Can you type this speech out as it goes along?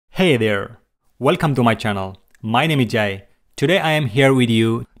Hey there, welcome to my channel. My name is Jai. Today I am here with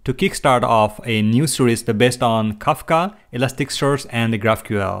you to kickstart off a new series based on Kafka, Elasticsearch and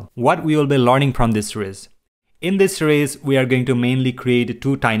GraphQL. What we will be learning from this series. In this series, we are going to mainly create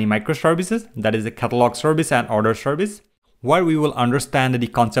two tiny microservices, that is a catalog service and order service, where we will understand the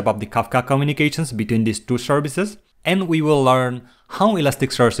concept of the Kafka communications between these two services, and we will learn how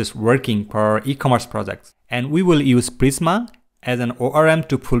Elasticsearch is working for e-commerce projects. And we will use Prisma as an ORM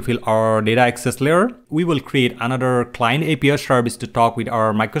to fulfill our data access layer. We will create another client API service to talk with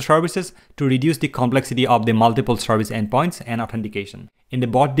our microservices to reduce the complexity of the multiple service endpoints and authentication. In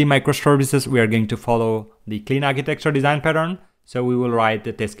both the microservices, we are going to follow the clean architecture design pattern. So we will write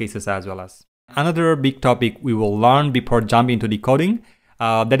the test cases as well as. Another big topic we will learn before jumping into the coding,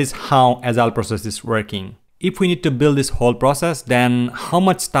 that is how Agile process is working. If we need to build this whole process, then how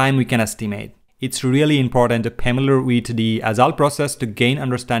much time we can estimate? It's really important to be familiar with the Agile process to gain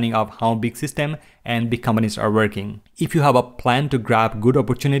understanding of how big system and big companies are working. If you have a plan to grab good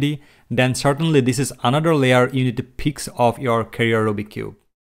opportunity, then certainly this is another layer you need to fix off your career Rubik Cube.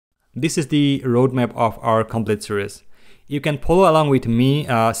 This is the roadmap of our complete series. You can follow along with me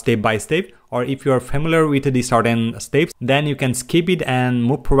step by step, or if you are familiar with the certain steps, then you can skip it and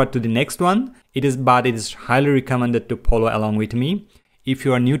move forward to the next one. It is highly recommended to follow along with me. If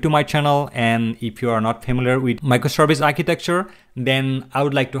you are new to my channel and if you are not familiar with microservice architecture, then I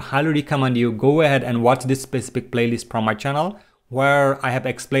would like to highly recommend you go ahead and watch this specific playlist from my channel where I have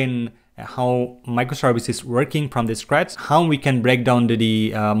explained how microservice is working from the scratch, how we can break down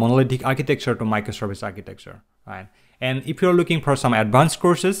the monolithic architecture to microservice architecture, right? And if you're looking for some advanced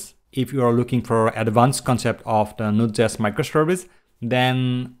courses, if you are looking for advanced concept of the Nodejs Microservice,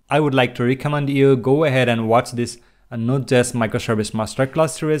 then I would like to recommend you go ahead and watch this Nodejs Microservice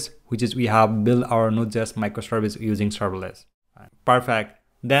Masterclass series, which is we have built our Nodejs Microservice using serverless. Perfect.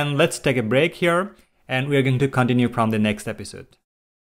 Then let's take a break here and we are going to continue from the next episode.